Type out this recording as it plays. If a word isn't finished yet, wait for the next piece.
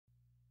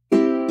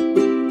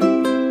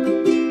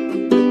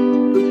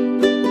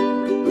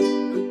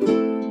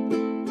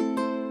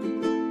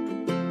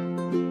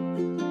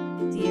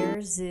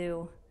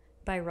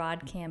by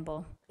Rod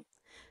Campbell.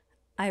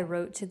 I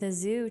wrote to the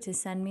zoo to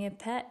send me a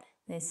pet.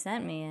 They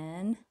sent me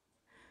an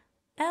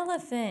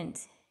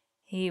elephant.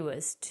 He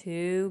was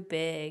too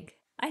big.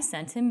 I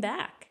sent him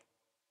back.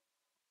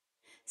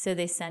 So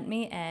they sent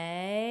me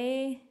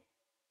a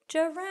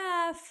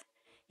giraffe.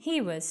 He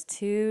was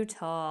too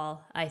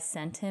tall. I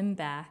sent him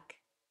back.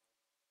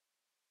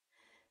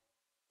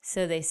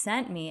 So they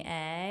sent me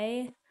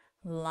a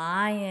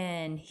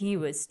lion. He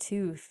was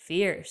too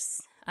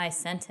fierce. I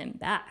sent him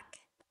back.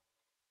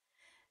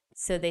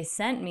 So they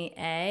sent me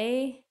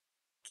a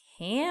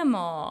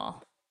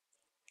camel.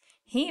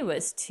 He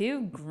was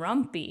too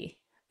grumpy.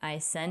 I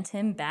sent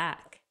him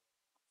back.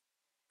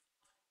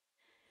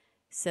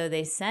 So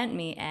they sent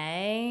me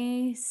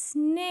a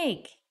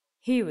snake.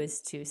 He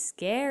was too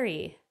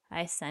scary.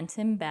 I sent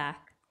him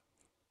back.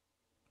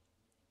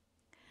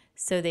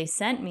 So they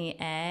sent me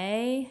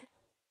a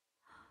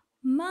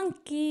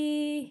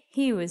monkey.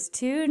 He was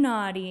too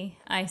naughty.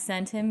 I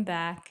sent him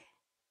back.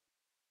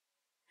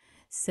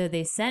 So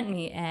they sent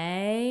me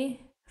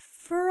a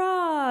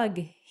frog.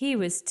 He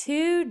was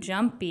too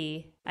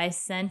jumpy. I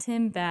sent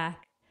him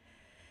back.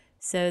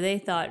 So they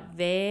thought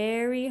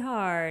very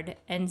hard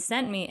and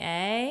sent me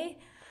a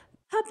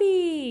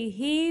puppy.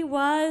 He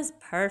was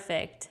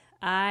perfect.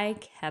 I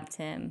kept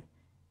him.